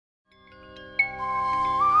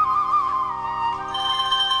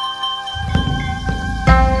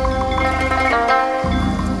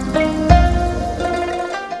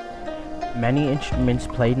Many instruments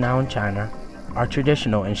played now in China are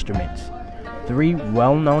traditional instruments. Three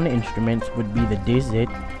well-known instruments would be the dizit,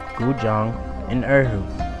 guzheng, and erhu.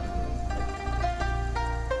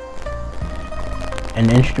 An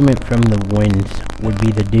instrument from the winds would be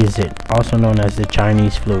the dizit, also known as the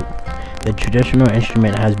Chinese flute. The traditional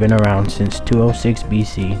instrument has been around since 206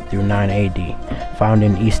 BC through 9 AD, found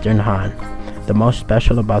in eastern Han. The most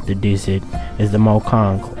special about the dizit is the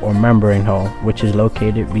mokong, or membrane hole, which is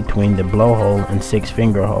located between the blowhole and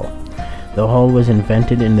six-finger hole. The hole was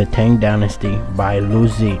invented in the Tang Dynasty by Lu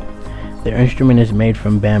Zi. The instrument is made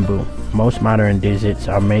from bamboo. Most modern dizits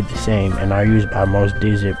are made the same and are used by most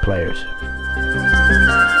dizit players.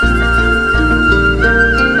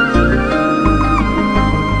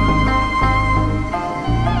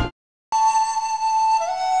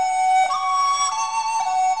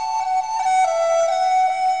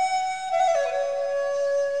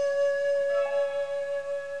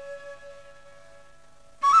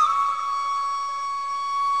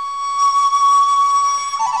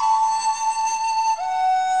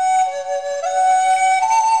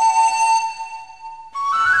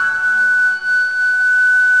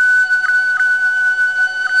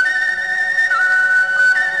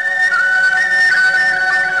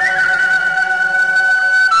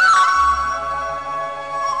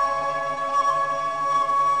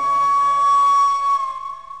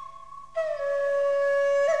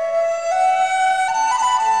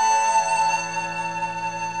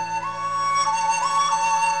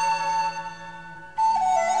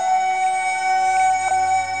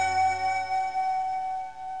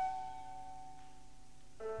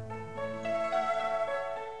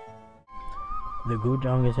 The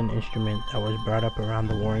guzheng is an instrument that was brought up around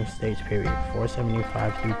the Warring States period,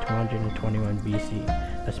 475 through 221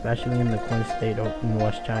 BC, especially in the Qin state in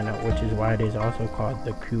West China, which is why it is also called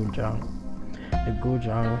the guzheng. The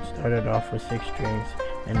guzheng started off with 6 strings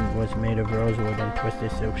and was made of rosewood and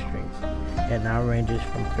twisted silk strings. It now ranges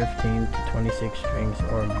from 15 to 26 strings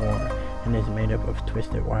or more and is made up of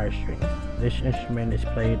twisted wire strings. This instrument is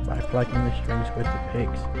played by plucking the strings with the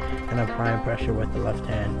picks and applying pressure with the left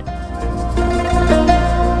hand.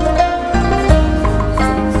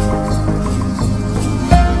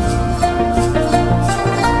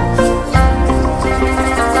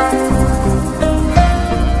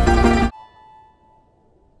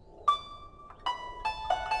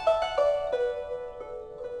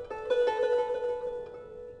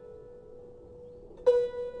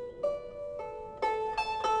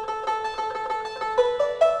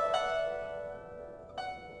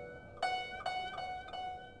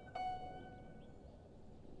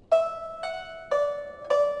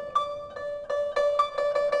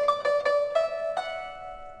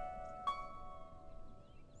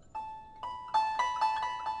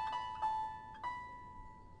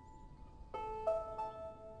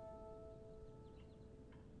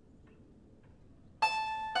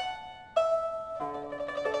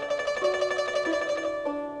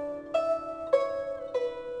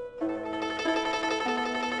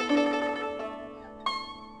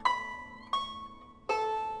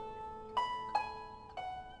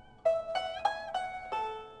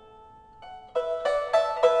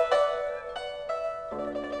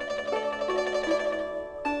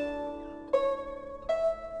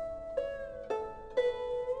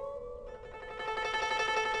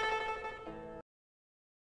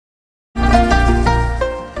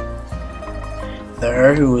 The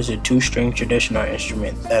erhu is a 2-string traditional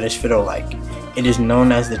instrument that is fiddle-like. It is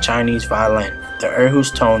known as the Chinese violin. The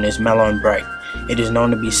erhu's tone is mellow and bright. It is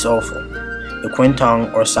known to be soulful. The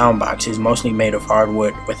quintong or soundbox is mostly made of hard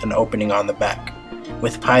wood with an opening on the back,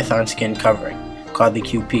 with python skin covering, called the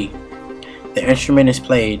QP. The instrument is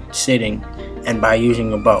played sitting and by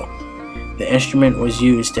using a bow. The instrument was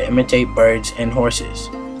used to imitate birds and horses.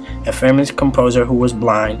 A famous composer who was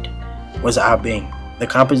blind was Bing. The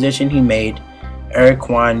composition he made,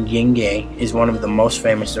 Quan Yingye, is one of the most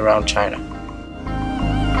famous around China.